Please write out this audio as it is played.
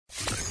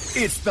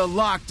It's the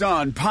Locked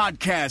On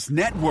Podcast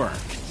Network,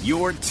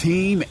 your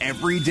team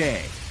every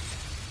day.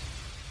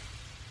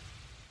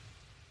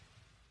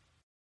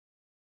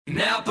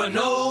 Napa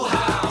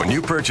know-how. When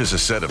you purchase a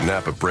set of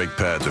Napa brake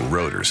pads and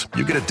rotors,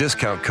 you get a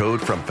discount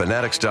code from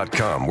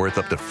Fanatics.com worth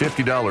up to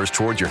 $50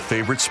 towards your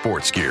favorite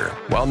sports gear.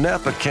 While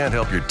Napa can't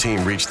help your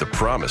team reach the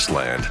promised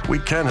land, we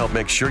can help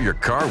make sure your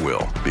car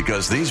will,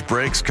 because these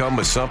brakes come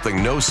with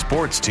something no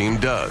sports team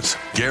does: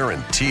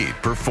 guaranteed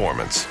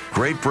performance.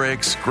 Great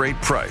brakes, great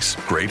price,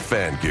 great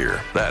fan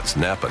gear. That's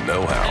Napa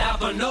know-how.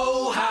 Napa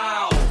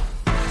know-how.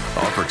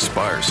 Offer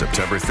expires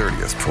September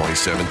 30th,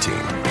 2017.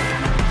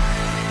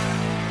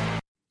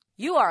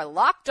 You are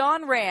Locked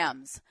On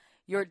Rams,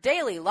 your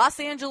daily Los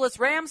Angeles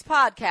Rams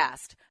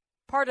podcast,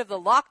 part of the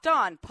Locked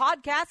On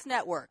Podcast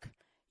Network,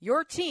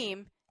 your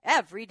team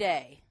every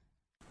day.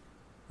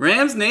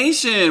 Rams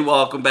Nation,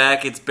 welcome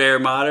back. It's Bear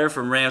Motter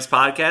from Rams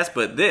Podcast,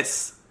 but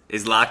this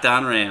is Locked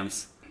On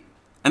Rams.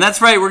 And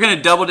that's right, we're going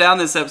to double down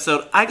this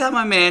episode. I got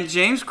my man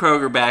James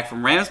Kroger back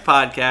from Rams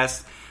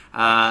Podcast,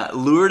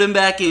 lured him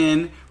back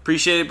in.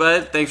 Appreciate it,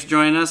 bud. Thanks for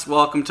joining us.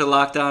 Welcome to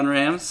Locked On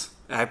Rams.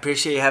 I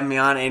appreciate you having me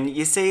on, and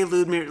you say you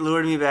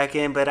lured me back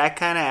in, but I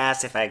kind of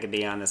asked if I could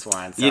be on this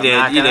one. So you did.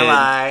 I'm not gonna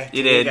lie to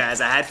you guys.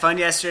 I had fun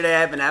yesterday.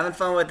 I've been having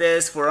fun with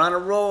this. We're on a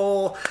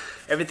roll.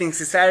 Everything's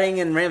exciting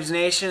in Rams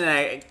Nation.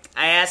 And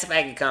I asked if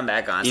I could come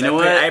back on. You know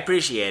what? I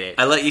appreciate it.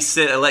 I let you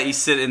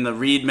sit in the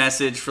read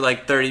message for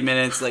like 30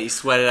 minutes, let you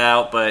sweat it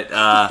out. But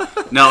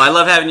no, I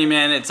love having you,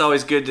 man. It's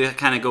always good to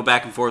kind of go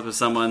back and forth with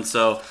someone.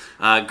 So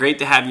great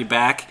to have you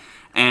back.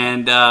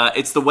 And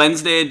it's the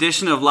Wednesday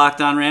edition of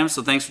Locked On Rams,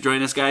 so thanks for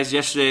joining us, guys.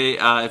 Yesterday,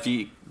 if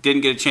you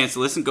didn't get a chance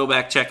to listen, go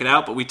back, check it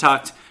out. But we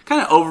talked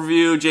kind of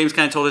overview. James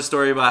kind of told his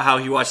story about how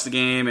he watched the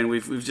game, and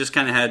we've just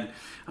kind of had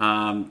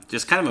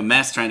just kind of a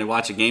mess trying to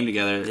watch a game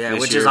together. Yeah, this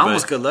which year, is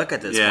almost good luck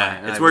at this point.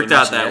 Yeah, it's worked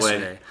out that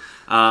way.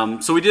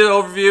 So we did an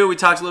overview. We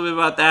talked a little bit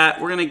about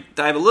that. We're going to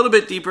dive a little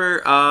bit deeper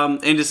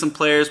into some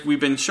players. We've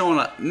been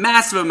showing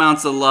massive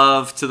amounts of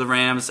love to the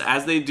Rams,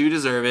 as they do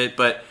deserve it,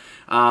 but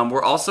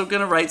we're also going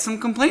to write some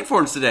complaint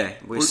forms today.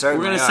 We're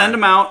going to send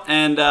them out,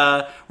 and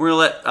we're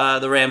going to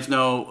let the Rams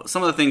know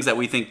some of the things that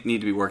we think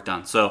need to be worked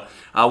on. So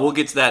we'll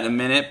get to that in a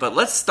minute, but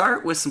let's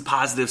start with some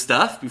positive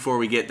stuff before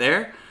we get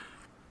there.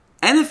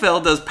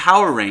 NFL does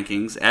power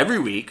rankings every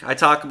week. I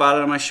talk about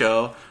it on my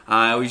show.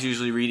 I always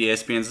usually read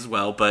ESPN's as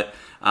well, but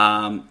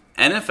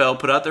NFL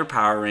put out their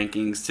power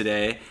rankings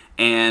today,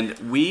 and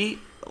we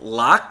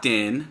locked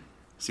in,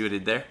 see what I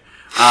did there?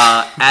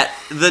 At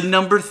the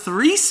number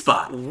 3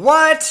 spot.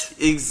 What?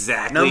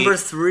 Exactly. Number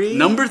 3?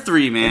 Number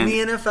 3, man.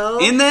 In the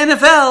NFL? In the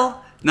NFL.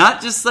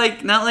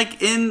 Not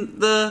like in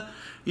the,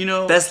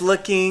 best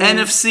looking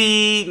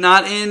NFC,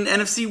 not in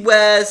NFC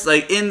West,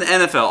 like in the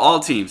NFL, all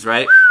teams,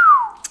 right?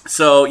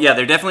 So, yeah,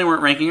 they definitely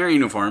weren't ranking our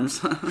uniforms.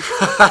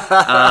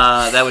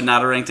 That would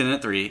not have ranked in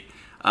at 3.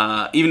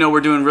 Even though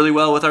we're doing really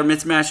well with our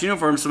mismatched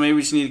uniforms, so maybe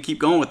we just need to keep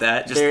going with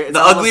that. Just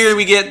the uglier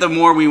we get, the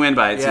more we win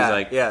by, it seems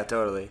like. Yeah,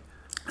 totally.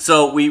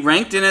 So we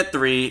ranked in at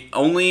 3.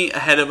 Only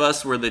ahead of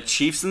us were the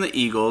Chiefs and the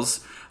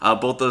Eagles.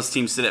 Both those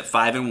teams sit at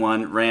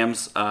 5-1.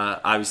 Rams,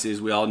 obviously,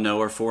 as we all know,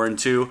 are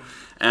 4-2.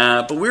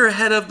 But we're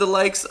ahead of the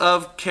likes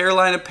of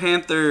Carolina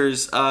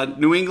Panthers,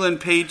 New England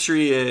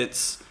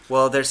Patriots.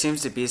 Well, there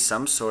seems to be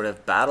some sort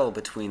of battle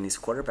between these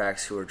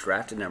quarterbacks who were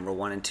drafted number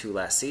 1 and 2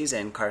 last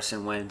season,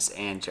 Carson Wentz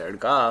and Jared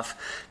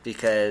Goff,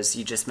 because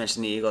you just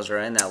mentioned the Eagles are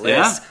in that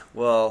list. Yeah.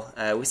 Well,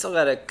 we still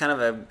got a kind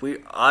of a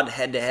weird, odd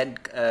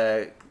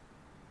head-to-head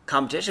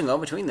competition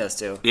going between those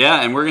two.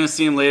 Yeah, and we're going to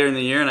see them later in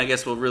the year, and I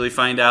guess we'll really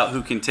find out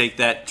who can take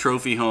that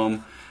trophy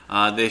home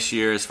this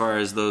year as far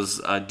as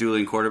those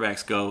dueling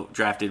quarterbacks go,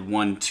 drafted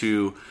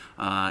 1-2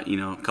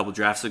 a couple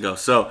drafts ago.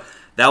 So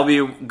that'll be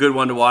a good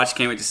one to watch.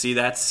 Can't wait to see.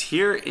 That's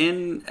here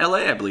in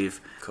L.A., I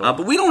believe. Cool.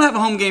 But we don't have a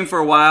home game for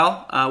a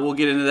while. We'll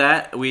get into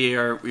that. We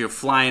are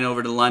flying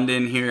over to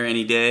London here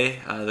any day.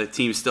 The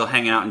team's still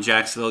hanging out in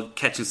Jacksonville,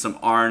 catching some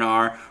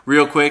R&R.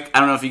 Real quick, I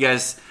don't know if you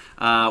guys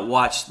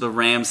watched the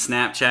Rams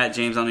Snapchat.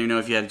 James, I don't even know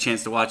if you had a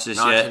chance to watch this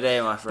yet. Not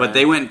today, my friend. But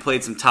they went and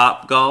played some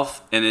Top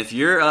Golf, and if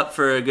you're up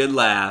for a good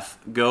laugh,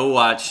 go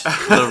watch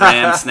the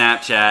Rams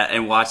Snapchat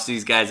and watch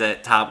these guys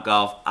at Top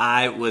Golf.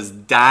 I was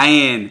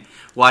dying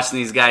watching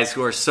these guys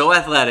who are so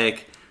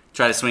athletic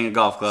try to swing a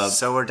golf club.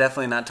 So we're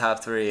definitely not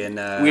top 3 in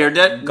we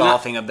are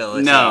golfing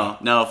ability. No.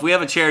 If we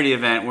have a charity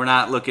event, we're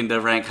not looking to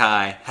rank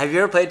high. Have you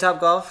ever played Top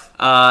Golf?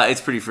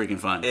 It's pretty freaking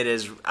fun. It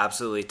is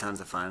absolutely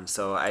tons of fun.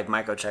 So I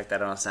might go check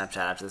that out on Snapchat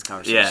after this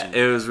conversation.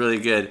 Yeah, it was really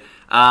good.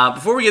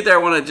 Before we get there, I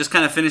want to just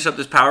kind of finish up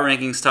this power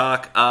rankings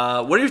talk.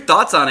 What are your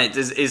thoughts on it?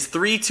 Is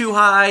 3 too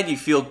high? Do you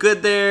feel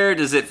good there?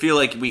 Does it feel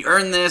like we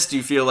earned this? Do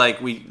you feel like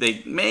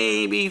they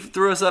maybe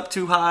threw us up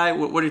too high?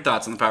 What are your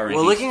thoughts on the power rankings?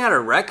 Well, looking at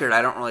our record,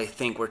 I don't really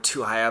think we're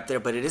too high up there,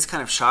 but it is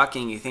kind of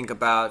shocking. You think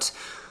about,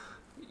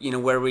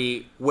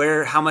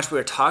 how much we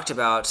were talked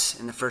about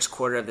in the first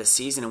quarter of the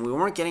season, and we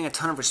weren't getting a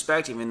ton of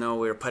respect, even though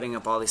we were putting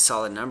up all these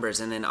solid numbers.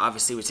 And then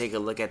obviously we take a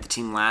look at the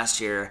team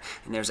last year,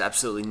 and there's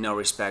absolutely no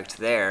respect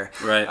there.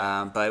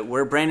 Right. But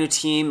we're a brand new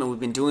team, and we've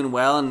been doing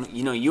well. And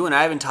you and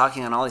I have been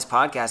talking on all these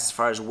podcasts as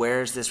far as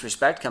where's this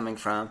respect coming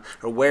from,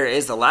 or where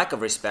is the lack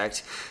of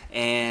respect.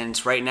 And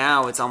right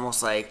now it's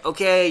almost like,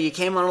 okay, you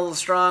came on a little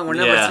strong. We're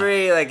number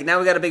 3. Like now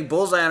we got a big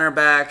bullseye on our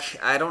back.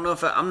 I don't know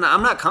if I'm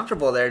not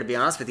comfortable there, to be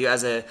honest with you,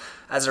 as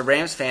a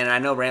Rams fan, and I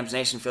know Rams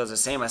Nation feels the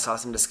same. I saw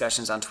some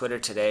discussions on Twitter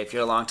today. If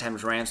you're a longtime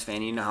Rams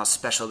fan, you know how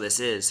special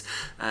this is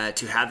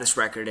to have this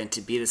record and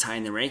to be this high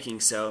in the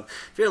rankings. So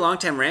if you're a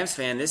longtime Rams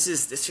fan,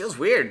 this feels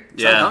weird.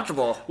 It's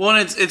uncomfortable. Well,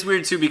 and it's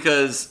weird too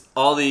because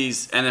all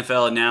these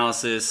NFL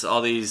analysis,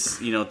 all these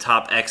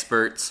top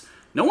experts,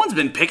 no one's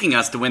been picking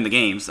us to win the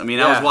games. I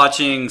mean, I was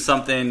watching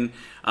something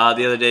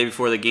the other day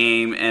before the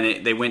game,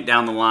 and they went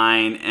down the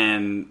line,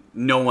 and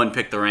no one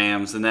picked the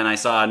Rams. And then I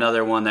saw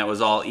another one that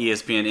was all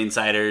ESPN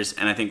insiders,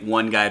 and I think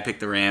one guy picked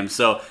the Rams.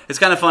 So it's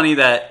kind of funny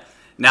that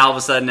now all of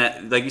a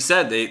sudden, like you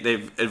said,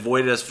 they've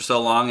avoided us for so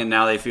long, and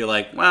now they feel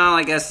like, well,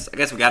 I guess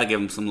we got to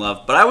give them some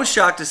love. But I was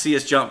shocked to see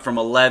us jump from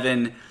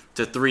 11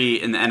 to 3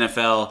 in the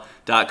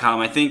NFL.com.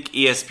 I think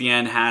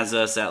ESPN has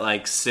us at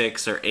like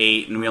 6 or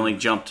 8, and we only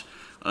jumped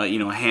a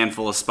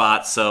handful of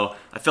spots. So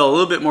I felt a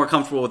little bit more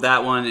comfortable with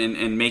that one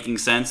and making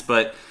sense.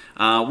 But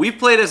we've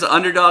played as an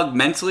underdog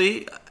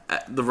mentally.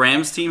 The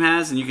Rams team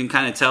has, and you can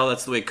kind of tell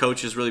that's the way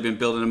coach has really been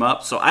building them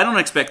up. So I don't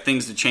expect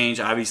things to change.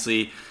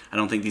 Obviously, I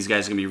don't think these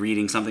guys are going to be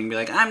reading something and be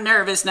like, I'm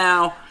nervous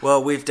now.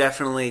 Well, we've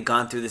definitely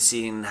gone through the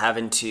season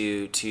having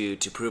to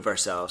prove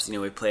ourselves.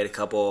 We played a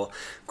couple,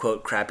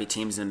 quote, crappy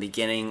teams in the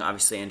beginning.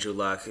 Obviously, Andrew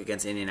Luck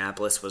against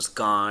Indianapolis was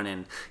gone,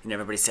 and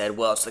everybody said,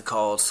 well, it's the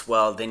Colts.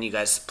 Well, then you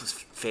guys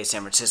face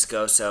San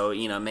Francisco, so,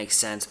 it makes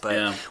sense.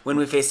 But when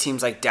we face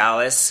teams like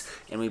Dallas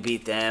and we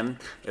beat them,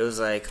 it was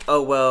like,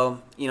 oh,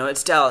 well,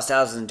 it's Dallas.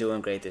 Dallas isn't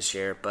doing great this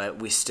year, but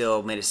we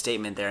still made a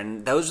statement there.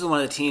 And those are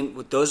one of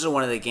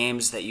the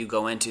games that you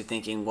go into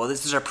thinking, well,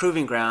 this is our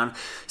proving ground.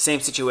 Same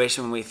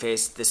situation when we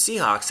faced the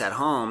Seahawks at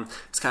home.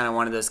 It's kind of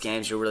one of those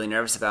games you're really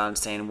nervous about and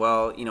saying,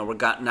 well, we're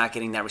not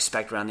getting that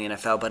respect around the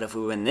NFL, but if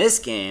we win this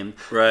game,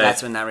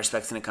 that's when that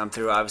respect's going to come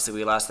through. Obviously,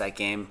 we lost that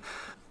game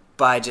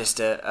by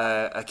just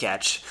a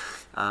catch.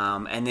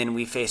 And then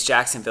we face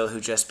Jacksonville, who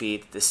just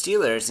beat the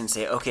Steelers, and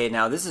say, okay,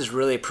 now this is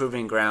really a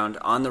proving ground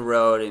on the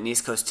road, an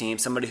East Coast team,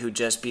 somebody who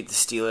just beat the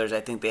Steelers.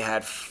 I think they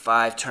had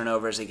 5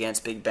 turnovers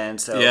against Big Ben.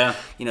 So,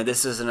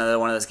 this is another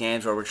one of those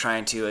games where we're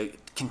trying to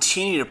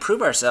continue to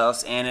prove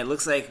ourselves, and it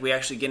looks like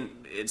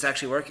it's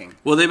actually working.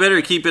 Well, they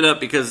better keep it up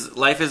because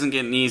life isn't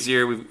getting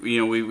easier.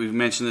 We've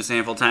mentioned this a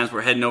handful of times.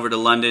 We're heading over to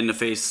London to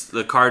face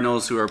the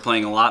Cardinals, who are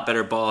playing a lot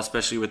better ball,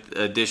 especially with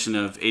the addition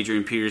of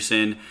Adrian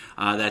Peterson.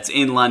 That's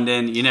in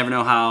London. You never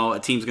know how a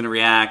team's going to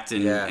react,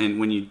 and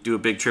when you do a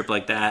big trip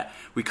like that.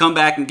 We come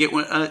back and get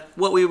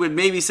what we would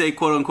maybe say,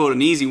 quote-unquote,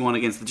 an easy one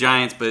against the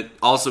Giants, but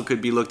also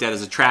could be looked at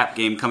as a trap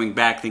game, coming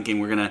back thinking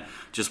we're going to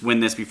just win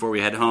this before we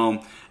head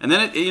home. And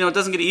then it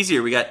doesn't get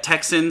easier. We got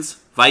Texans,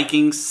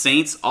 Vikings,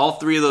 Saints, all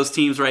 3 of those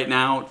teams right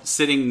now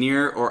sitting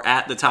near or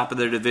at the top of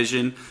their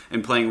division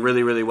and playing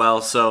really, really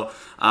well. So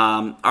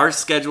our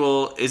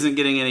schedule isn't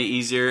getting any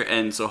easier,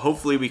 and so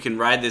hopefully we can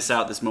ride this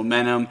out, this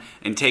momentum,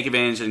 and take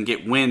advantage and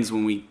get wins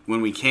when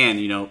we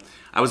can.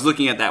 I was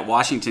looking at that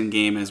Washington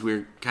game as we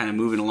were kind of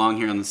moving along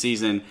here on the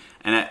season,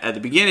 and at the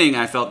beginning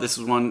I felt this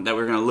was one that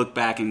we were going to look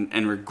back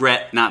and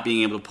regret not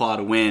being able to pull out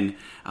a win.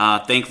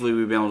 Thankfully,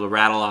 we've been able to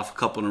rattle off a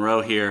couple in a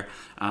row here.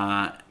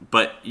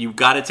 But you've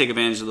got to take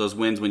advantage of those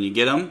wins when you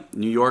get them.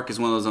 New York is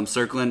one of those I'm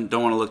circling.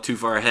 Don't want to look too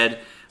far ahead,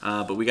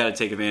 but we got to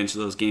take advantage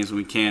of those games when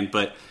we can.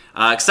 But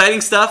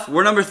exciting stuff.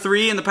 We're number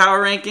 3 in the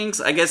power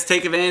rankings. I guess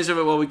take advantage of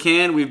it while we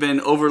can. We've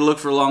been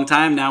overlooked for a long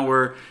time. Now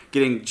we're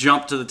getting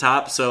jumped to the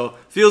top. So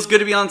feels good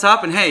to be on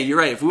top. And hey, you're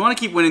right. If we want to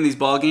keep winning these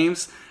ball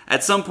games,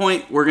 at some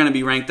point we're going to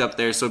be ranked up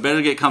there. So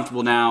better get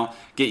comfortable now,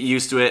 get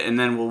used to it, and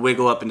then we'll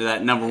wiggle up into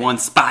that number 1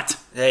 spot.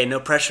 Hey, no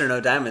pressure, no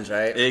diamonds,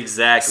 right?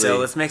 Exactly. So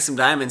let's make some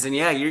diamonds. And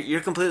yeah,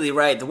 you're completely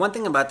right. The one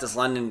thing about this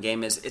London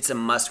game is it's a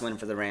must-win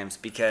for the Rams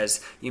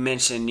because you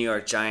mentioned New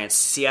York Giants.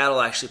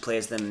 Seattle actually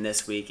plays them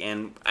this week,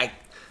 and I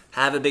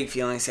have a big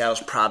feeling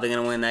Seattle's probably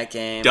going to win that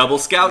game. Double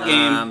scout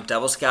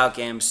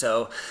game.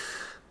 So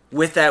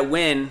with that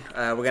win,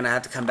 we're going to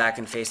have to come back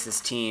and face this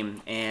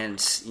team,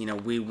 and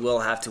we will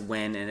have to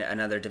win in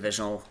another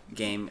divisional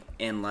game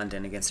in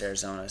London against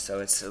Arizona. So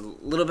it's a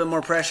little bit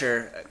more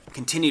pressure,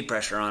 continued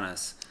pressure on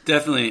us.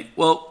 Definitely.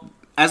 Well,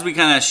 as we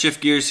kind of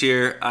shift gears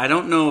here, I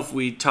don't know if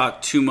we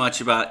talked too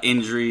much about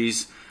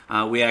injuries.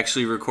 We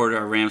actually recorded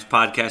our Rams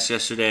podcast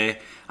yesterday.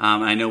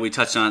 I know we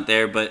touched on it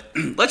there, but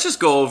let's just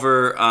go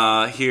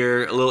over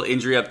here a little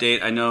injury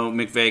update. I know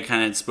McVay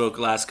kind of spoke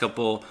last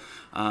couple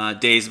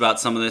days about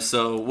some of this.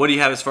 So what do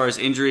you have as far as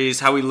injuries?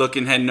 How we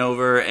looking heading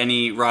over?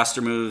 Any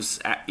roster moves?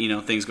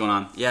 Things going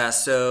on? Yeah.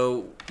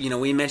 So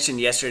we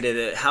mentioned yesterday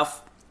that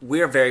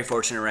we're very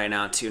fortunate right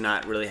now to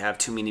not really have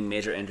too many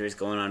major injuries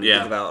going on. Yeah.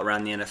 Think about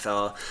around the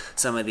NFL,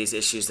 some of these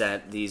issues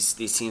that these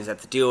teams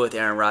have to deal with,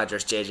 Aaron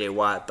Rodgers, J.J.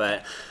 Watt,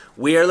 but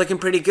we are looking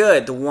pretty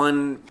good. The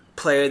one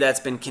player that's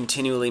been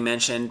continually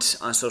mentioned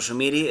on social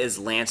media is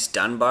Lance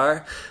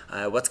Dunbar.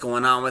 What's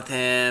going on with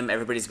him?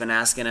 Everybody's been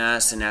asking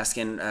us and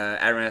asking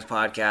at Rams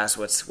Podcast,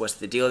 what's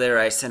the deal there?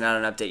 I sent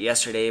out an update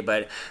yesterday,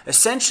 but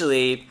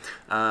essentially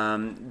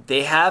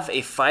they have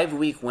a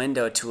 5-week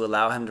window to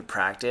allow him to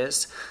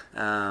practice.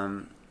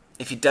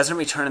 If he doesn't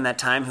return in that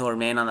time, he'll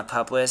remain on the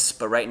PUP list,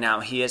 but right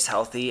now he is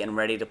healthy and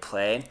ready to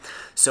play.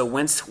 So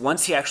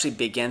once he actually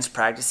begins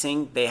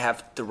practicing,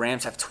 the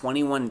Rams have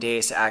 21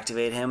 days to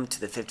activate him to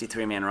the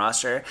 53-man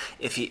roster.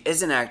 If he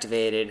isn't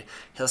activated,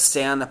 he'll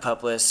stay on the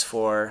PUP list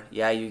for,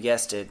 you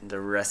guessed it, the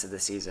rest of the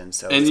season.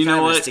 So and it's you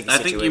know what? I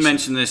think you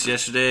mentioned this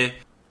yesterday.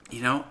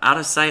 Out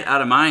of sight,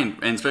 out of mind,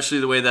 and especially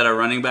the way that our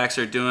running backs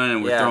are doing,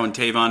 and we're throwing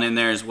Tavon in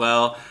there as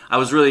well. I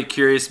was really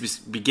curious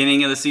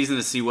beginning of the season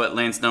to see what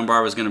Lance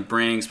Dunbar was going to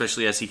bring,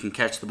 especially as he can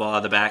catch the ball out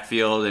of the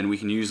backfield, and we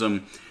can use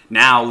him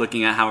now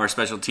looking at how our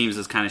special teams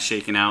is kind of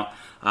shaking out.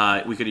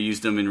 We could have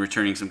used him in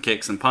returning some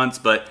kicks and punts,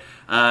 but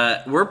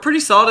we're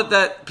pretty solid at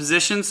that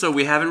position, so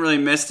we haven't really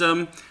missed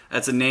him.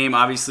 That's a name,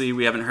 obviously,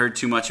 we haven't heard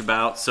too much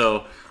about,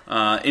 so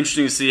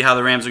interesting to see how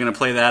the Rams are going to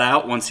play that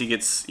out once he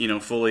gets,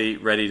 fully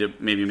ready to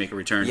maybe make a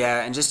return.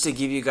 Yeah, and just to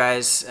give you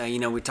guys,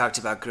 we talked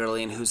about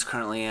Gurley and who's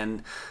currently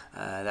in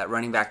that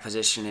running back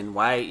position and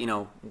why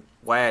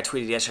I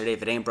tweeted yesterday,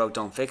 if it ain't broke,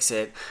 don't fix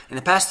it. In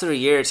the past 3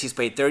 years, he's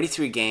played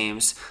 33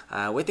 games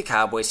with the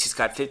Cowboys. He's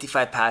got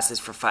 55 passes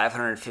for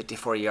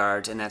 554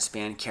 yards in that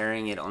span,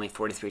 carrying it only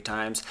 43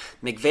 times.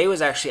 McVay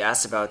was actually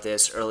asked about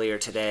this earlier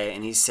today,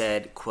 and he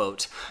said,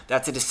 quote,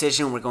 "That's a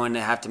decision we're going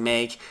to have to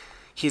make.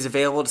 He's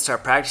available to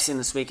start practicing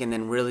this week, and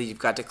then really you've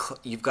got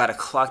a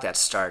clock that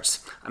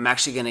starts. I'm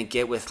actually going to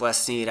get with Les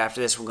Snead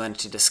after this. We're going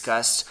to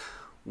discuss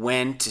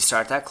when to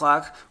start that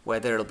clock,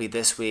 whether it'll be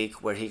this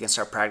week where he can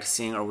start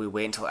practicing or we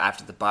wait until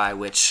after the bye,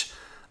 which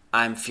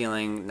I'm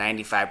feeling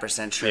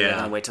 95% sure they're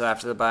going to wait till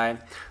after the bye.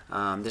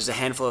 There's a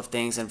handful of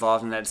things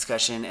involved in that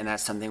discussion, and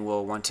that's something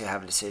we'll want to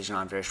have a decision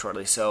on very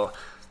shortly. So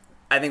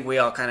I think we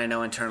all kind of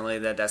know internally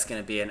that that's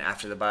going to be an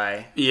after the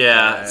bye.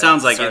 Yeah, it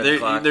sounds like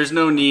it. There's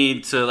no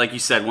need to, like you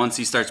said, once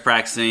he starts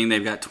practicing,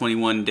 they've got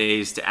 21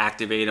 days to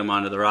activate him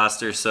onto the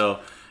roster. So,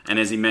 and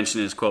as he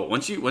mentioned in his quote,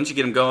 once you get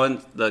him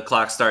going, the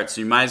clock starts.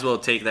 So you might as well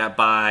take that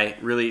bye,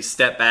 really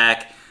step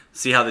back,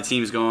 see how the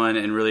team's going,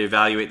 and really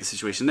evaluate the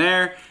situation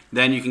there.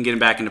 Then you can get him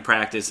back into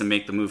practice and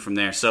make the move from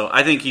there. So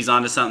I think he's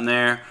onto something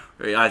there.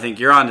 I think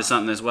you're onto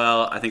something as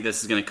well. I think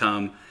this is going to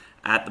come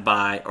at the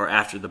bye or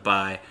after the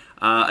bye.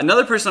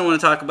 Another person I want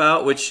to talk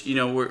about, which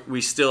we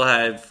still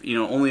have,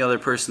 only other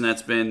person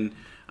that's been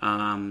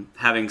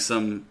having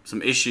some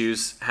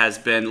issues has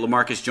been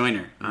LaMarcus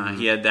Joyner.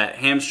 He had that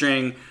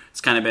hamstring.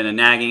 It's kind of been a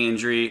nagging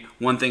injury.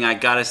 One thing I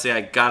gotta say,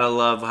 I gotta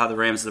love how the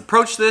Rams have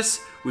approached this.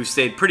 We've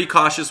stayed pretty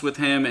cautious with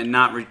him and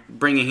not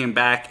bringing him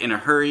back in a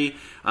hurry.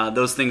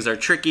 Those things are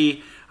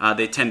tricky.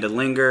 They tend to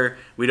linger.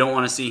 We don't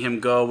want to see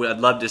him go. I'd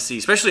love to see,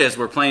 especially as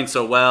we're playing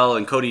so well,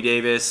 and Cody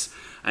Davis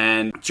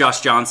and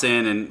Josh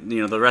Johnson and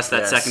the rest of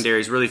that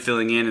secondary is really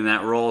filling in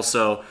that role.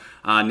 So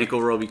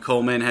Nickel Roby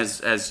Coleman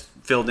has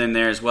filled in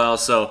there as well.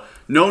 So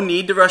no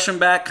need to rush him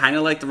back, kind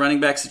of like the running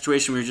back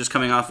situation we were just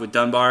coming off with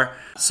Dunbar.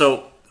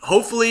 So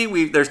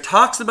hopefully there's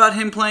talks about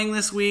him playing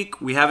this week.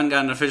 We haven't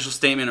got an official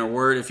statement or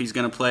word if he's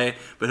going to play,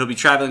 but he'll be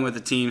traveling with the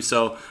team.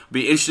 So it'll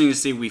be interesting to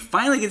see if we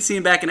finally get to see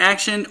him back in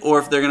action or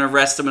if they're going to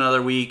rest him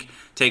another week,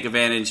 take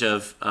advantage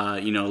of a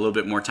little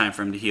bit more time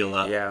for him to heal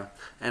up. Yeah,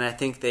 and I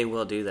think they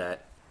will do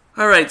that.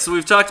 All right, so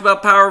we've talked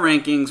about power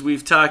rankings.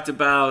 We've talked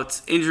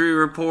about injury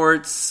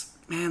reports.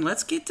 Man,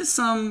 let's get to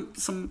some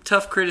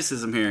tough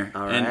criticism here.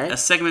 All right. And a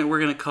segment we're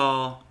going to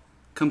call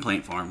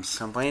Complaint Forms.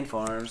 Complaint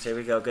Forms. Here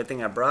we go. Good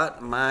thing I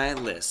brought my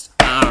list.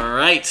 All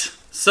right.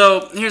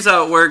 So here's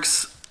how it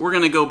works. We're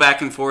going to go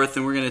back and forth,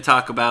 and we're going to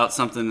talk about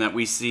something that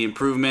we see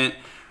improvement.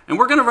 And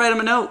we're going to write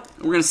them a note.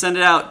 We're going to send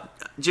it out.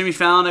 Jimmy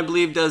Fallon, I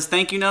believe, does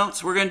thank you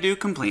notes. We're going to do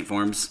Complaint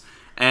Forms.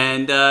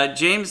 And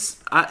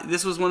James,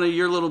 this was one of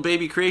your little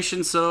baby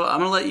creations, so I'm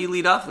going to let you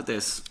lead off with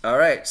this. All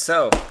right.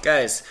 So,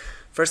 guys,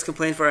 first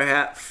complaint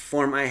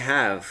form I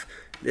have.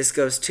 This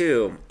goes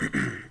to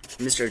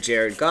Mr.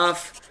 Jared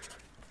Goff,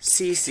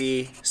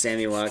 CC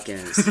Sammy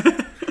Watkins.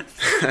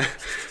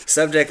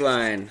 Subject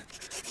line,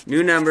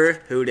 new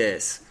number, who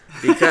dis?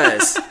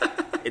 Because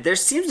there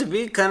seems to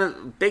be kind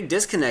of big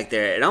disconnect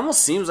there. It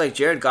almost seems like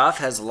Jared Goff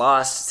has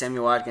lost Sammy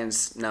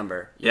Watkins'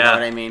 number. You know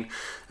what I mean?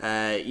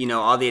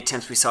 All the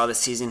attempts we saw this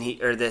season,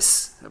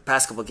 this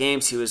past couple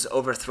games, he was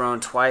overthrown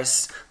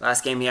twice.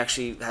 Last game, he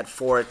actually had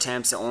 4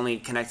 attempts, only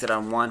connected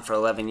on 1 for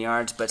 11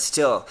 yards. But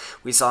still,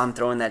 we saw him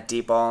throwing that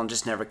deep ball and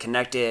just never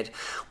connected.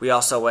 We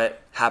all saw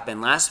what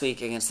happened last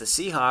week against the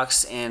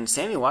Seahawks, and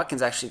Sammy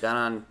Watkins actually got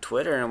on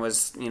Twitter and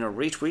was,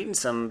 retweeting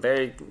some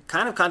very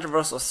kind of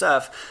controversial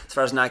stuff as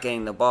far as not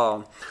getting the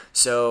ball.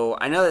 So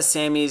I know that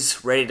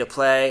Sammy's ready to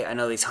play. I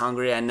know that he's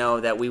hungry. I know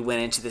that we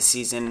went into the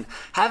season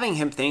having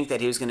him think that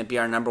he was going to be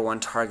our number number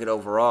one target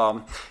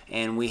overall.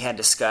 And we had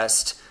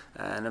discussed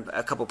in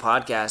a couple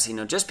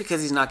podcasts, just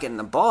because he's not getting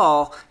the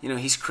ball,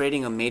 he's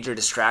creating a major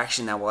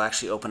distraction that will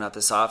actually open up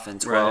this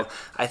offense. Right. Well,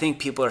 I think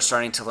people are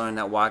starting to learn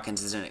that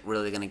Watkins isn't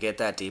really going to get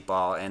that deep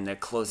ball, and they're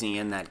closing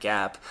in that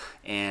gap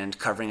and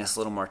covering us a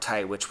little more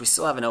tight, which we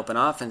still have an open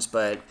offense,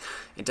 but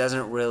it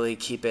doesn't really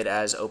keep it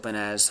as open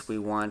as we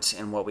want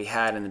and what we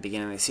had in the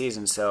beginning of the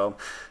season. So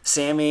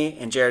Sammy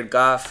and Jared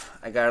Goff,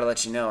 I got to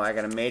let you know, I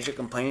got a major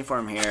complaint for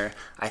him here.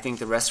 I think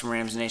the rest of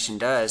Rams Nation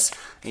does.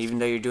 Even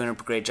though you're doing a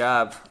great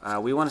job,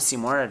 we want to see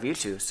more out of you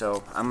two.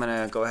 So I'm going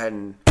to go ahead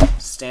and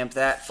stamp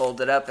that, fold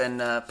it up, and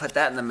put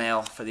that in the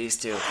mail for these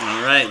two.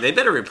 All right. They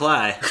better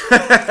reply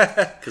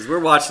because we're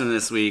watching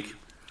this week.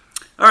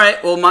 All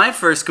right. Well, my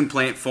first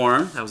complaint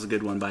form, that was a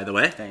good one, by the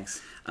way.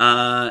 Thanks.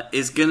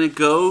 Is going to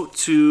go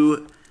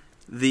to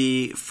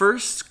the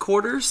first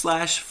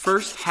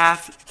quarter/first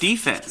half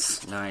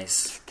defense.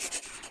 Nice.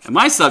 And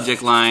my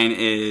subject line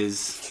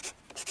is,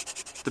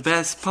 the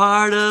best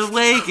part of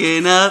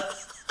waking up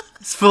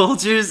is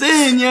Folgers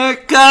in your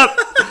cup.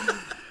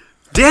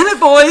 Damn it,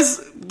 boys.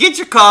 Get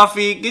your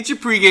coffee. Get your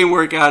pregame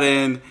workout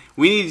in.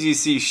 We need you to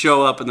see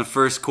show up in the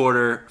first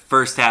quarter,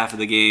 first half of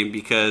the game,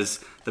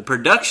 because the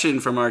production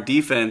from our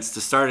defense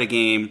to start a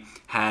game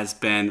has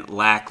been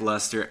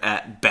lackluster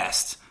at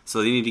best.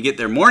 So they need to get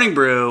their morning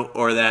brew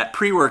or that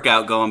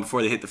pre-workout going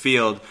before they hit the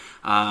field.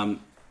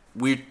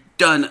 We've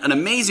done an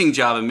amazing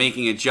job of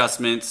making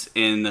adjustments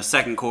in the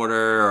second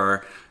quarter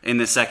or in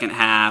the second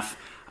half.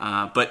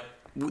 But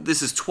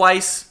this is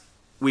twice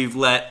we've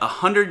let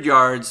 100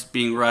 yards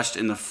being rushed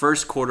in the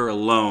first quarter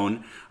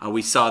alone.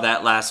 We saw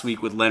that last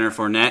week with Leonard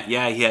Fournette.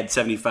 Yeah, he had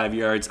 75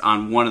 yards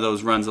on one of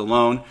those runs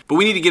alone. But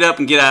we need to get up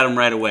and get at them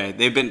right away.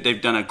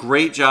 They've done a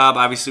great job.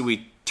 Obviously,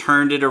 we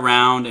turned it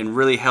around and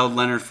really held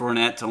Leonard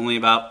Fournette to only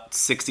about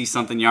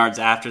 60-something yards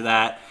after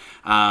that.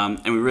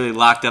 And we really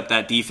locked up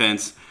that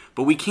defense.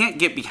 But we can't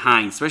get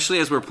behind, especially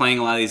as we're playing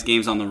a lot of these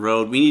games on the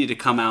road. We needed to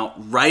come out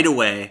right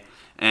away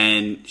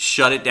and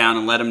shut it down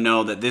and let them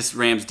know that this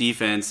Rams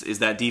defense is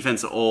that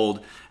defense of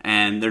old,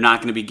 and they're not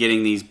going to be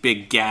getting these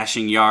big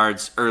gashing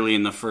yards early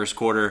in the first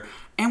quarter.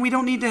 And we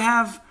don't need to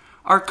have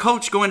our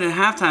coach go into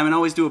halftime and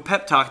always do a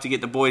pep talk to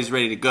get the boys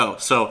ready to go.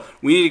 So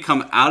we need to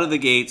come out of the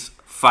gates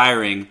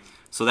firing.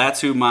 So that's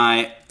who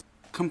my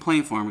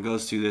complaint form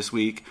goes to this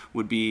week,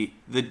 would be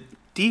the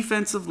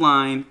defensive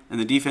line and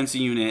the defensive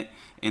unit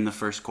in the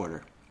first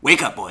quarter.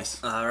 Wake up, boys.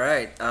 All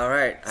right. I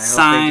hope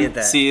Signed, they get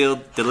that.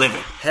 sealed,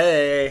 delivered.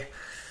 Hey.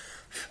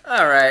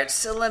 All right,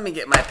 so let me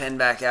get my pen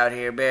back out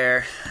here,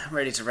 Bear. I'm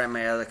ready to write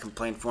my other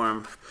complaint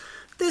form.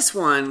 This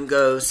one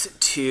goes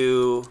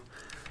to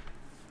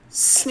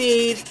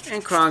Sneed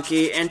and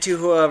Cronky and to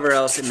whoever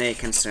else it may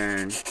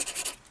concern.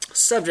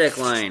 Subject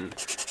line: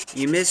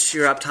 you missed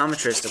your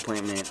optometrist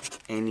appointment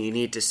and you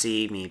need to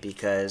see me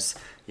because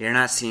you're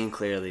not seeing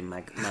clearly,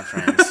 my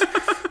friends.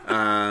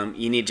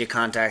 You need your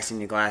contacts and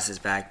your glasses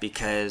back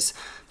because,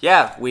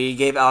 yeah, we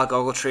gave Alec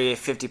Ogletree a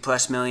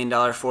 $50+ million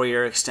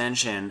 4-year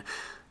extension.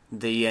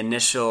 The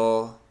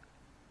initial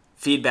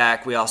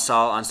feedback we all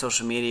saw on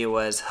social media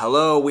was,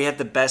 hello, we have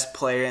the best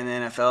player in the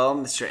NFL,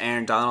 Mr.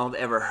 Aaron Donald.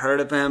 Ever heard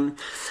of him?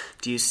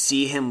 Do you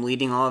see him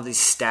leading all of these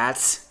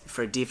stats?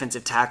 For a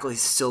defensive tackle,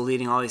 he's still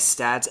leading all these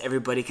stats.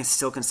 Everybody can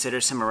still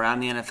considers him around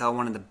the NFL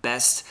one of the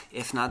best,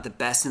 if not the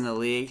best in the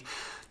league.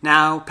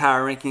 Now,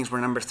 power rankings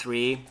were number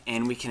 3,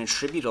 and we can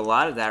attribute a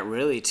lot of that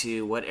really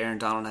to what Aaron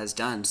Donald has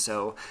done.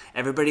 So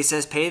everybody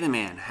says pay the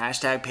man,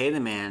 hashtag pay the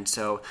man.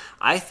 So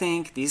I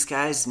think these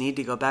guys need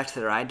to go back to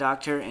their eye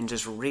doctor and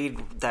just read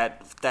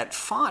that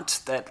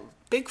font, that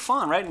big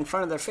font right in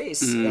front of their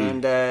face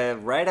and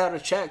write out a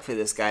check for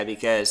this guy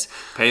because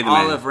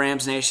all of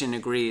Rams Nation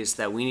agrees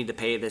that we need to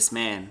pay this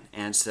man.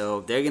 And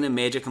so they're going to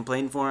major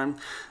complaint for him.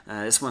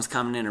 This one's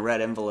coming in a red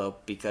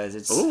envelope because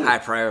it's high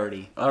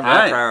priority. All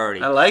high right.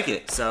 priority. I like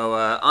it. So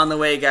on the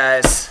way,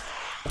 guys.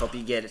 Hope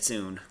you get it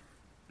soon.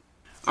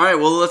 All right,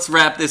 well, let's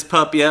wrap this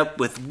puppy up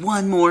with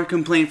one more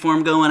complaint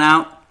form going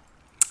out.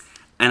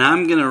 And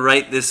I'm going to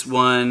write this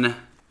one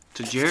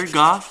to Jared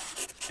Goff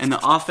and the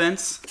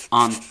offense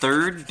on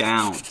third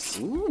downs.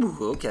 Ooh,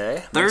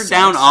 okay. Third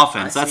down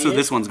offense. That's what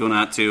this one's going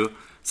out to.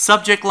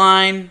 Subject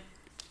line,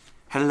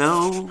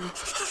 hello,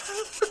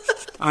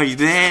 are you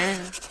there?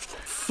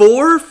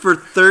 4 for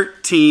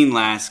 13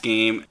 last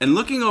game. And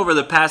looking over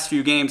the past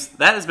few games,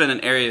 that has been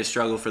an area of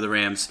struggle for the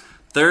Rams.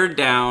 Third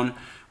down,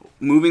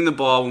 moving the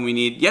ball when we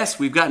need. Yes,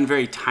 we've gotten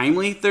very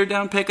timely third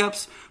down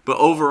pickups, but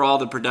overall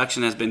the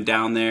production has been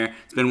down there.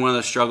 It's been one of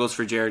the struggles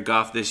for Jared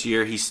Goff this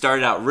year. He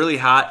started out really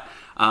hot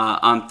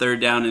on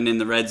third down and in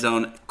the red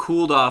zone,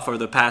 cooled off over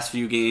the past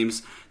few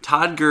games.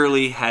 Todd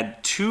Gurley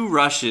had 2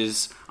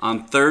 rushes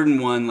on 3rd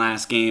and 1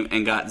 last game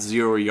and got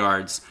 0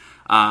 yards.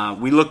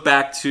 We look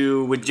back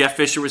to when Jeff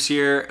Fisher was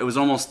here, it was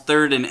almost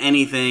 3rd and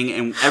anything,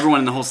 and everyone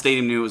in the whole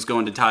stadium knew it was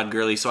going to Todd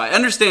Gurley. So I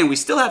understand we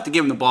still have to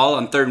give him the ball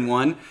on 3rd and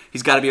 1.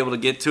 He's got to be able to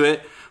get to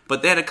it.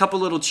 But they had a couple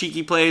little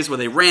cheeky plays where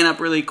they ran up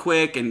really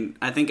quick, and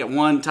I think at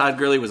one, Todd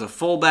Gurley was a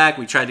fullback.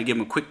 We tried to give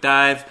him a quick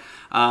dive.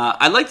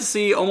 I'd like to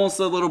see almost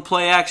a little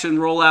play action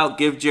rollout,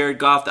 give Jared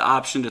Goff the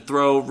option to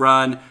throw,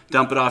 run,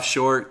 dump it off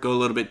short, go a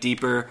little bit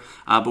deeper.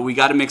 But we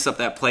got to mix up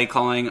that play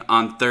calling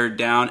on third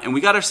down, and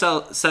we got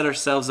to set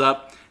ourselves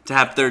up to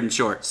have third and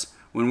shorts.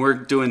 When we're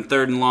doing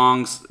third and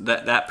longs,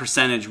 that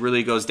percentage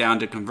really goes down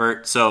to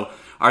convert. So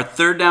our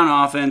third down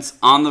offense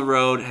on the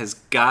road has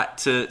got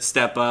to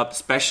step up,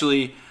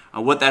 especially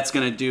what that's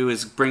going to do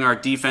is bring our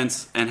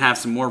defense and have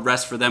some more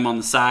rest for them on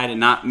the side and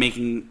not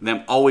making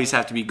them always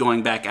have to be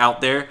going back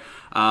out there.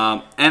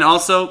 And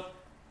also,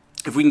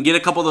 if we can get a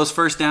couple of those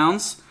first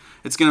downs,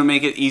 it's going to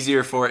make it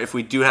easier for if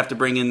we do have to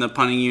bring in the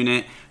punting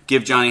unit,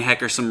 give Johnny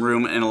Hecker some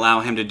room and allow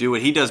him to do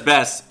what he does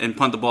best and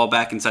punt the ball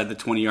back inside the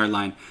 20-yard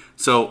line.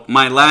 So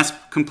my last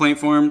complaint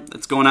for him,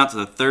 that's going out to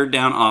the third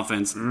down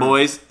offense.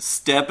 Boys,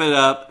 step it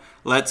up.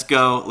 Let's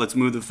go. Let's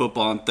move the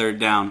football on third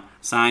down.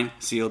 Signed,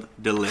 sealed,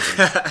 delivered.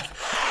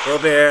 Well,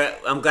 Bear,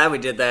 I'm glad we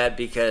did that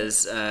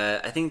because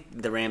I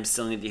think the Rams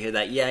still need to hear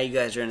that. Yeah, you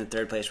guys are in the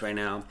third place right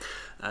now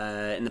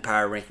in the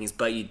power rankings,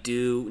 but you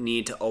do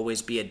need to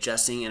always be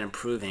adjusting and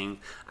improving.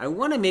 I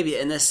want to maybe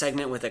end this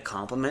segment with a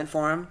compliment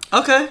for them.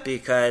 Okay.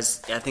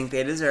 Because I think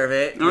they deserve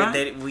it. All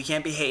right. We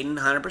can't be hating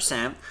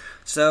 100%.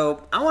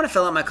 So I want to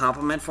fill out my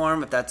compliment for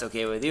him, if that's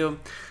okay with you.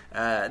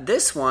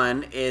 This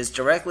one is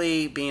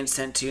directly being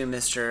sent to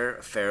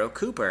Mr. Pharaoh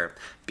Cooper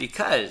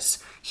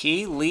because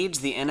he leads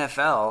the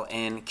NFL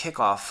in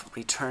kickoff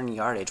return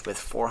yardage with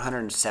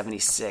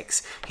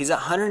 476. He's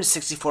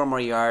 164 more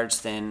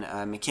yards than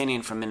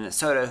McKinnon from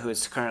Minnesota, who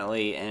is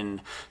currently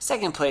in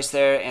second place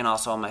there, and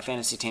also on my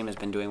fantasy team has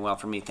been doing well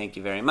for me. Thank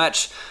you very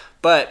much.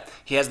 But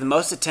he has the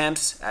most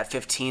attempts at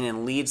 15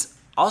 and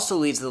also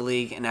leads the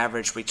league in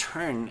average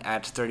return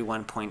at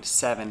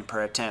 31.7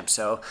 per attempt.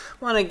 So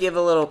I want to give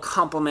a little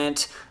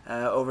compliment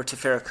over to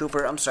Pharaoh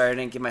Cooper. I'm sorry I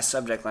didn't give my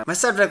subject line. My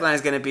subject line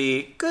is going to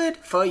be, good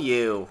for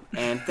you.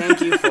 And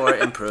thank you for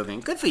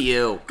improving. Good for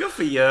you. Good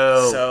for you.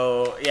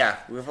 So, yeah,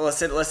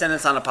 let's end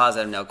this on a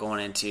positive note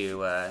going into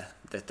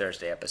the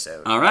Thursday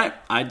episode. All right.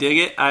 I dig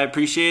it. I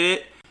appreciate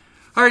it.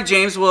 All right,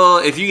 James. Well,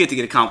 if you get to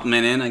get a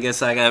compliment in, I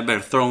guess I better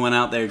throw one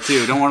out there,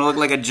 too. Don't want to look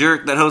like a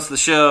jerk that hosts the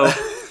show.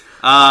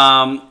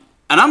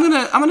 And I'm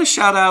gonna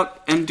shout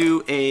out and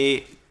do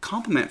a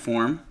compliment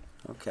form.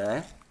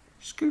 Okay.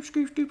 Scoop,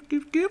 scoop, scoop,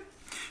 scoop, scoop.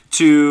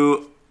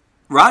 To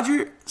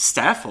Roger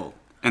Staffel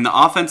and the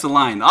offensive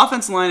line. The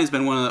offensive line has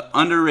been one of the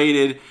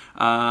underrated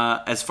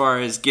as far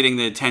as getting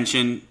the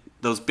attention.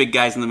 Those big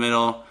guys in the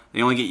middle,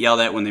 they only get yelled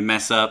at when they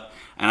mess up.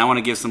 And I want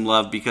to give some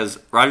love because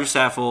Roger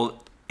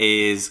Staffel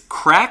is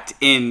cracked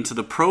into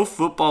the Pro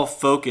Football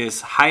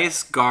Focus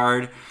highest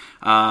guard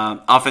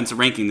offensive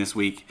ranking this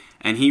week.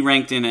 And he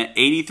ranked in at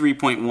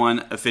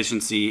 83.1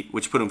 efficiency,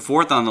 which put him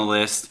fourth on the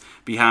list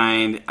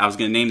behind, I was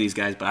going to name these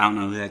guys, but I don't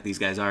know who the heck these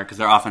guys are because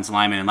they're offensive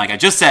linemen. And like I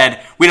just said,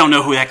 we don't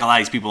know who the heck a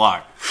lot of these people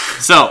are.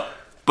 So,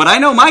 but I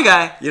know my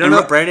guy. You don't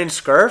know Brandon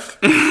Scurf?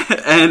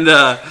 And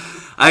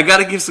I got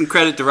to give some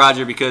credit to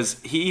Roger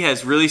because he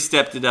has really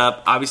stepped it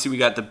up. Obviously, we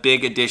got the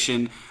big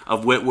addition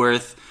of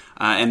Whitworth.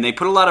 And they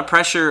put a lot of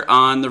pressure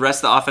on the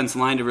rest of the offensive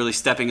line to really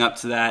stepping up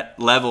to that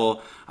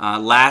level.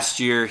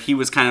 Last year, he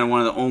was kind of one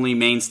of the only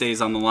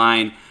mainstays on the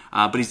line.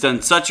 But he's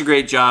done such a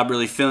great job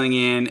really filling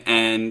in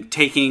and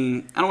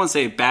taking, I don't want to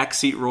say a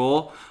backseat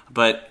role,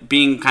 but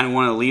being kind of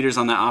one of the leaders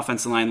on that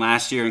offensive line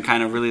last year and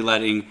kind of really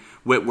letting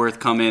Whitworth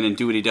come in and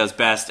do what he does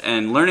best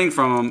and learning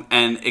from him.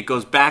 And it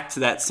goes back to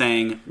that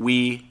saying,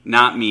 we,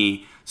 not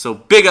me. So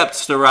big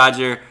ups to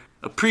Roger.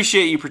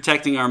 Appreciate you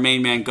protecting our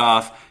main man,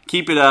 Goff.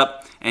 Keep it up.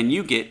 And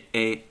you get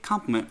a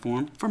compliment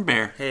form from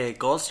Bear. Hey,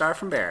 gold star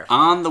from Bear.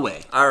 On the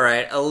way. All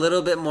right, a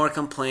little bit more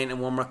complaint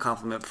and one more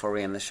compliment before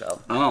we end the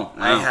show. Oh, wow.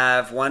 I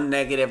have one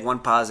negative, one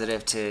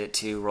positive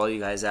to roll you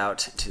guys out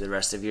to the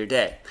rest of your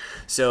day.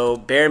 So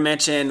Bear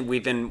mentioned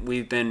we've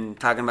been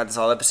talking about this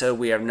all episode.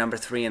 We are number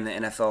 3 in the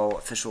NFL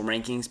official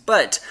rankings,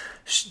 but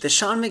the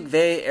Sean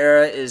McVay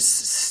era is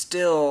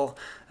still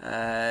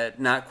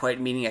not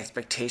quite meeting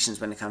expectations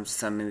when it comes to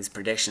some of these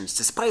predictions.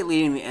 Despite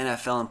leading the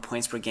NFL in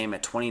points per game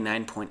at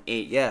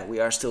 29.8, yeah, we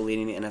are still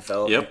leading the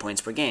NFL in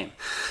points per game.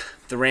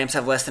 The Rams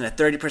have less than a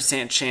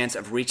 30% chance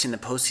of reaching the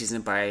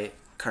postseason by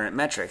current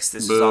metrics.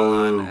 This is all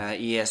on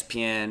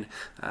ESPN,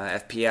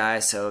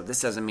 FPI, so this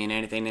doesn't mean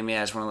anything to me.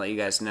 I just want to let you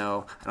guys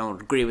know I don't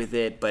agree with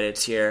it, but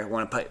it's here. I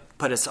want to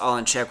put us all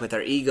in check with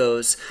our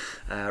egos.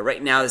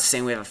 Right now, it's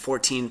saying we have a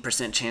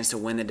 14% chance to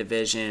win the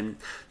division,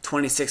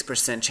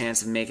 26%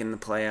 chance of making the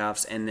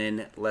playoffs, and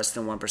then less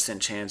than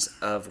 1% chance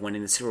of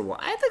winning the Super Bowl.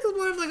 I think it's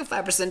more of like a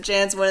 5%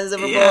 chance winning the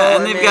Super Bowl. Yeah,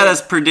 and they've got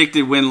us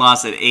predicted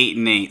win-loss at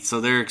 8-8,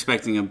 so they're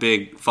expecting a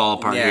big fall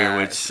apart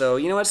here. So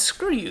you know what?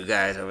 Screw you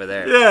guys over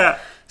there. Yeah.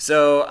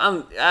 So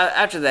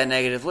after that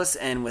negative, let's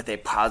end with a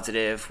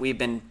positive. We've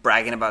been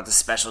bragging about the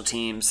special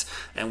teams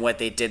and what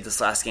they did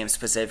this last game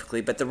specifically,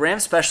 but the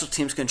Rams special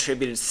teams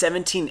contributed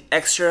 17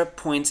 extra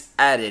points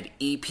added,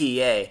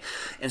 EPA,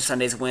 in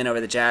Sunday's win over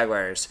the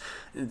Jaguars.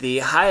 The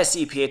highest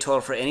EPA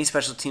total for any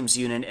special teams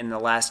unit in the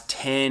last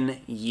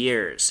 10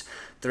 years.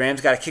 The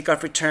Rams got a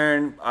kickoff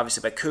return,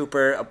 obviously by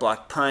Cooper, a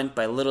blocked punt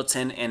by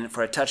Littleton, and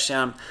for a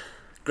touchdown.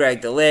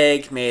 Greg the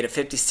Leg made a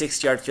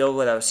 56-yard field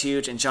goal that was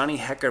huge, and Johnny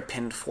Hecker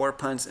pinned 4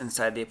 punts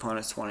inside the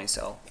opponent's 20.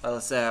 So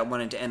I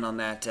wanted to end on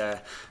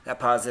that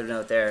positive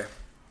note there.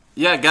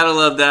 Yeah, gotta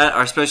love that.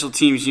 Our special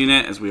teams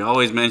unit, as we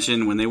always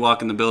mention, when they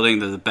walk in the building,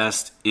 they're the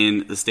best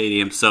in the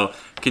stadium. So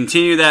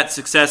continue that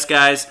success,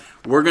 guys.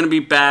 We're going to be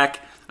back.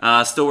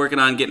 Still working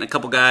on getting a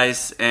couple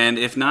guys, and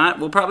if not,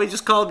 we'll probably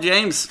just call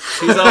James.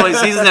 He's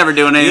never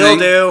doing anything.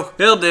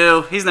 He'll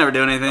do. He's never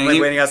doing anything. I'm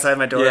waiting outside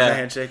my door with my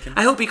handshaking.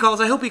 I hope he calls.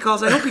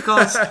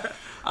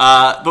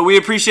 But we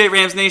appreciate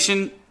Rams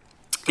Nation.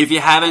 If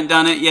you haven't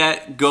done it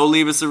yet, go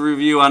leave us a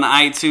review on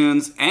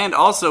iTunes. And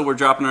also, we're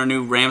dropping our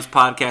new Rams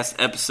podcast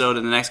episode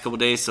in the next couple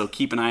days, so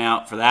keep an eye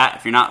out for that.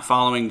 If you're not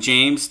following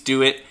James,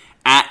 do it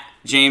at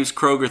James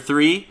Kroger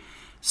 3.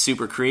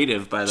 Super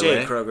creative, by the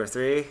way. J Kroger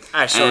 3.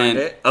 I shortened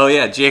it. Oh,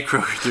 yeah, J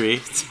Kroger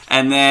 3.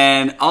 And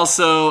then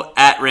also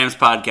at Rams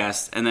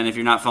Podcast. And then if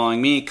you're not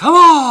following me, come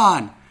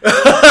on!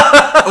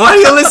 Why do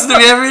you listen to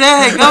me every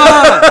day? Come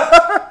on!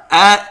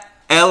 At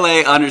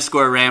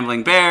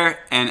LA_Rambling Bear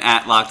and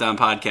at Locked On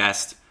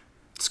Podcast.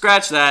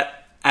 Scratch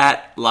that,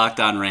 at Locked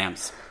On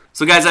Rams.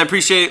 So, guys, I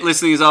appreciate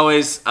listening as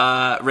always.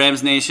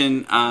 Rams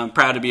Nation, I'm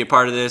proud to be a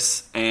part of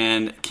this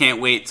and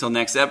can't wait till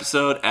next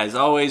episode. As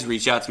always,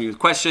 reach out to me with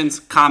questions,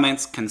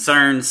 comments,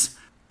 concerns.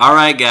 All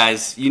right,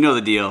 guys, you know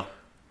the deal.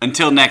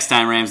 Until next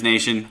time, Rams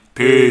Nation,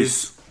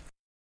 peace.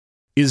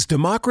 Is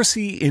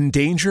democracy in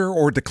danger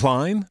or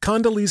decline?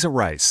 Condoleezza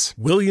Rice,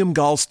 William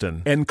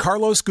Galston, and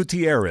Carlos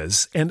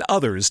Gutierrez and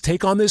others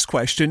take on this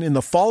question in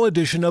the fall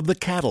edition of The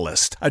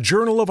Catalyst, a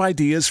journal of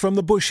ideas from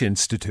the Bush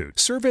Institute.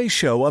 Surveys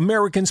show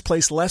Americans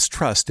place less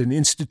trust in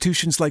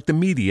institutions like the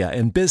media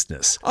and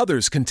business.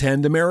 Others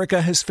contend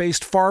America has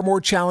faced far more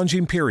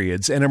challenging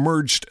periods and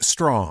emerged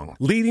strong.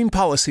 Leading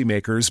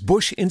policymakers,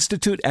 Bush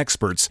Institute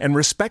experts, and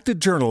respected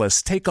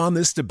journalists take on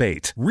this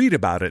debate. Read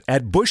about it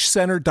at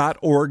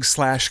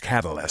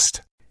bushcenter.org/catalyst.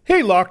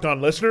 Hey, Locked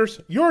On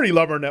listeners. You already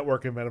love our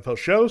network of NFL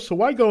shows, so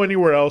why go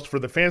anywhere else for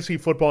the fantasy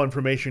football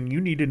information you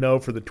need to know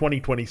for the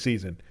 2020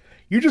 season?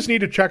 You just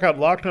need to check out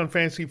Locked On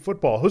Fantasy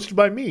Football, hosted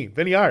by me,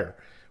 Vinny Iyer.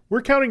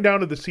 We're counting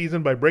down to the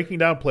season by breaking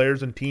down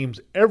players and teams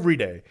every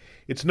day.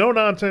 It's no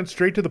nonsense,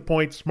 straight to the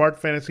point,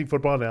 smart fantasy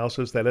football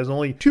analysis that has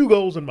only 2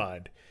 goals in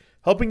mind: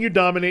 helping you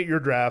dominate your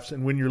drafts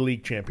and win your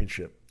league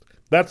championship.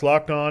 That's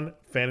Locked On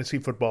Fantasy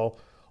Football,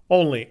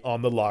 only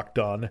on the Locked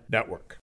On Network.